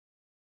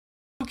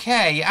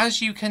Okay,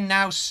 as you can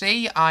now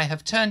see, I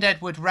have turned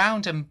Edward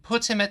round and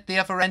put him at the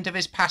other end of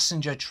his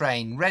passenger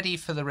train, ready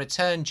for the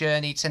return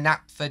journey to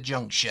Knapford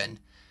Junction.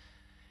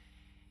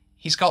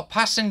 He's got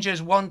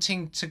passengers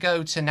wanting to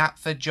go to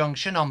Knapford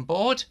Junction on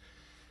board,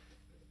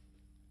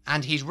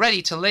 and he's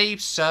ready to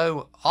leave,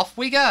 so off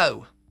we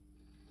go.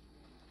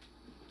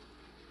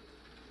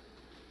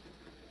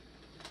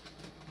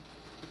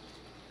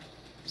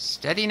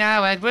 Steady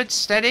now, Edward,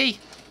 steady.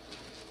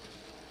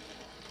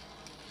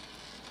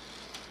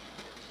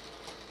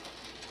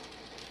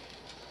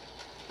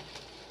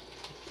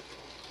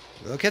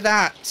 Look at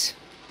that.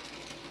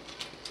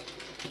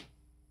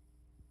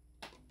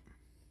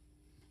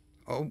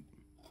 Oh.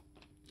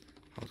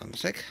 Hold on a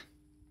sec.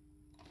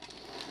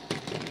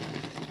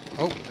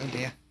 Oh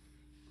dear.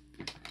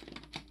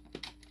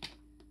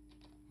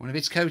 One of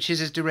its coaches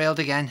has derailed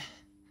again.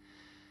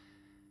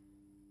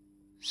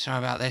 Sorry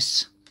about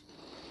this.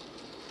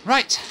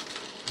 Right,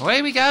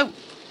 away we go.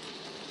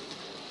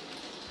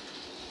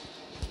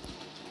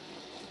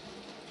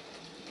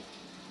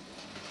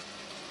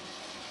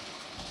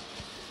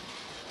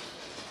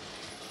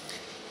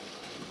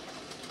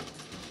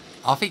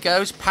 Off he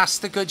goes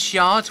past the goods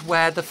yard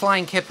where the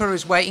flying kipper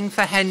is waiting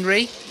for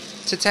Henry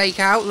to take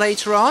out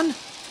later on.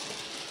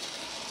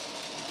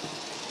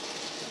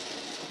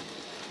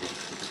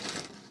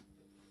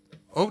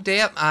 Oh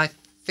dear, I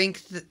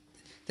think that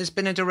there's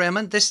been a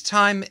derailment. This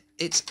time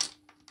it's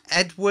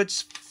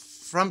Edward's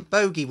front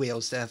bogie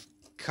wheels that have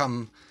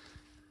come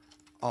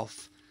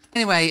off.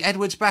 Anyway,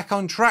 Edward's back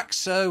on track,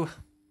 so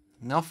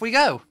off we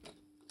go.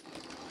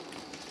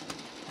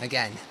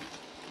 Again.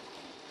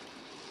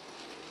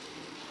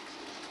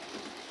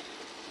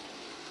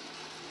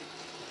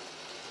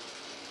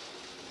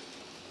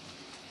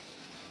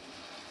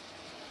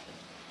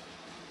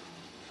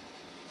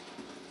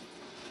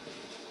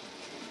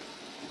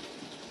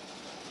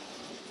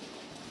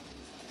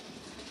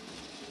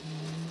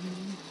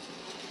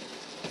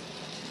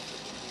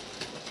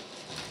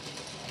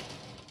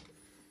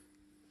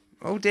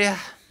 Oh dear.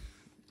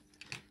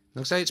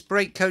 Looks like its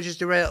brake coach has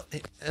derailed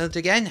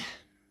again.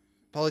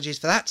 Apologies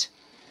for that.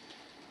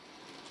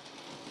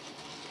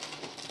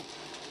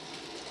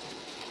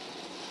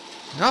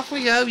 And off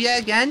we go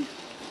yet again.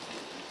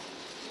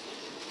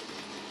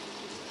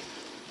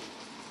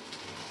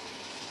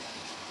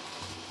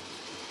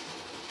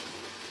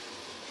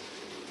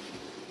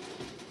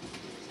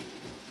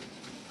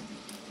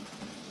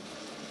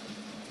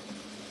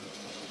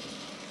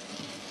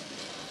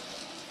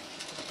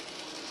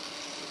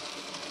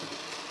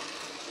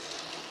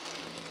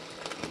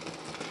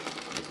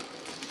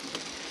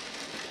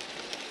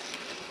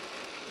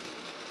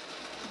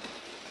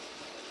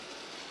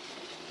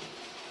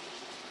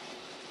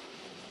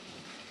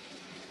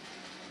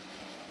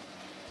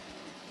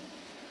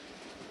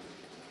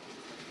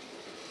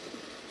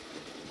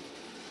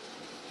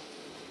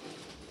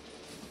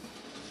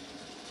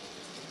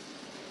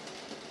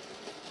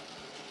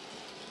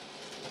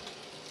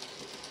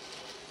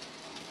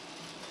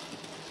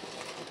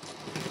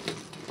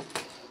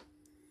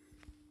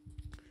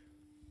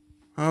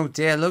 Oh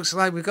dear, looks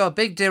like we've got a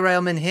big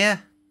derailment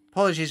here.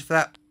 Apologies for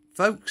that,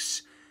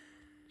 folks.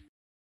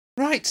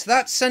 Right,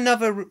 that's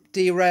another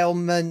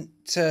derailment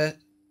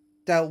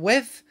dealt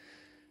with.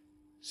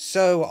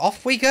 So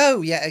off we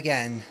go yet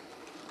again.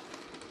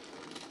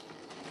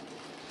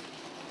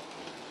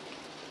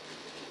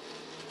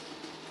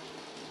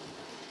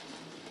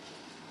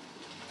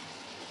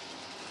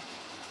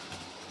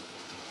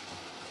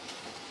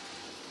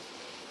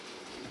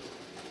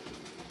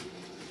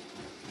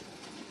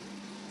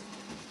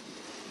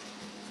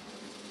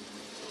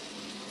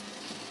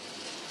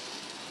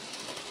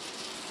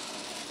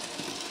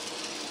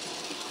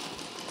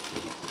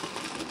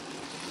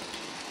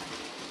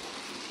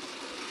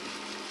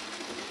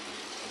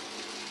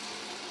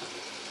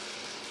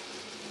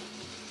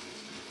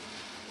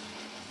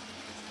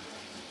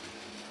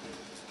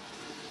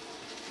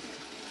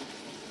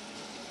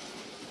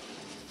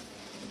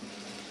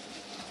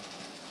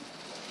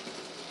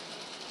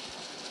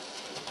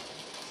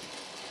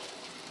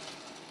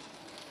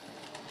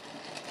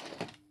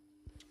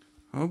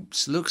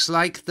 Oops, looks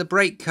like the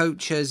brake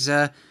coach has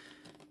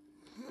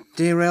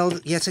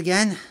derailed yet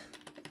again.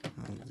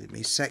 Oh, give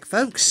me a sec,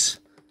 folks.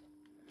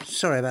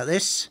 Sorry about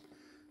this.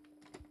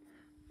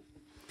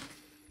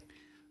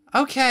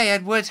 Okay,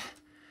 Edward.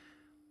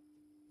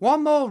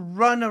 One more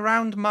run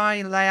around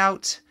my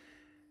layout,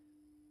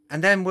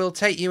 and then we'll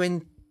take you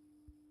in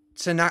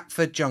to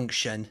Knapford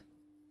Junction.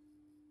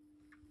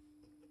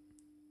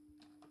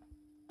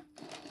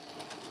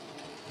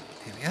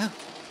 Here we go.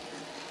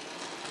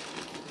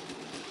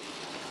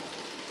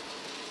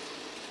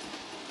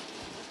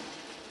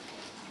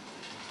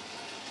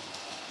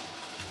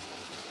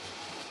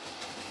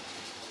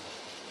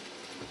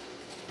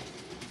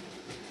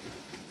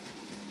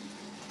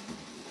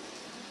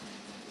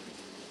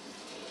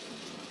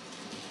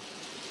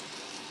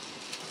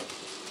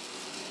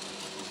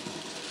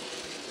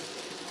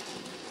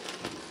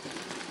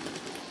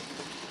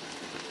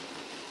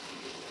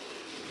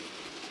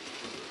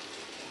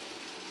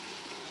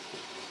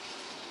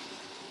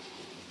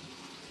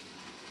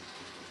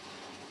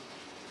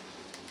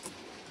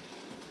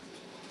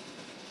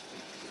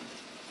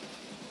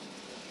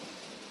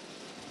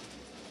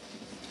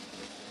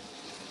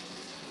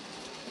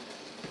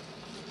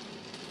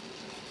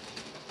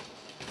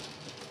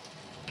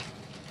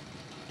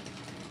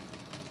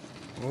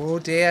 Oh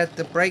dear,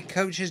 the brake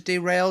coach has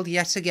derailed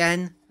yet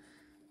again.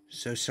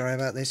 So sorry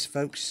about this,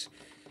 folks.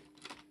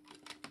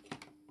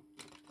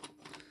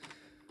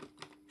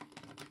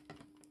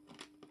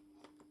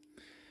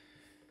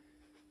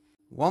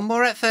 One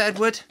more effort,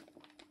 Edward.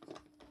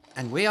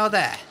 And we are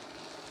there.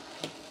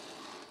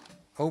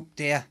 Oh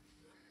dear.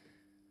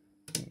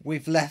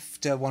 We've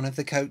left one of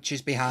the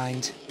coaches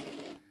behind.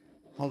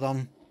 Hold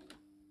on.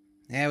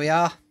 There we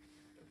are.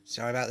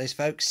 Sorry about this,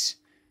 folks.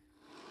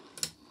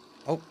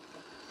 Oh.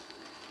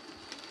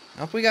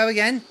 Off we go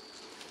again.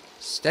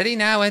 Steady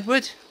now,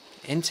 Edward.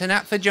 Into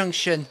Knapford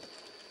Junction.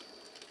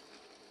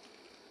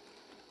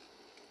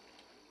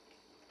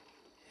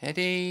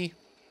 Steady.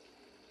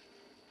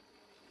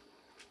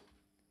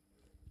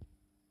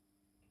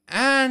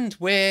 And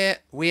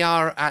we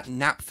are at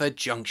Knapford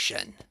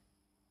Junction.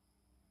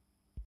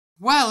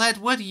 Well,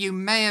 Edward, you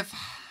may have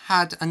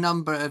had a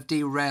number of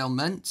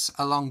derailments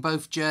along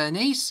both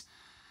journeys,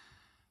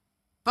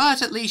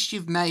 but at least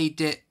you've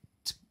made it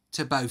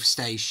to both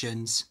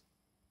stations.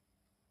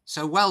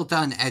 So well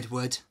done,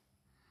 Edward.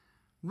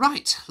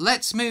 Right,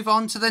 let's move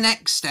on to the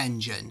next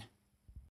engine.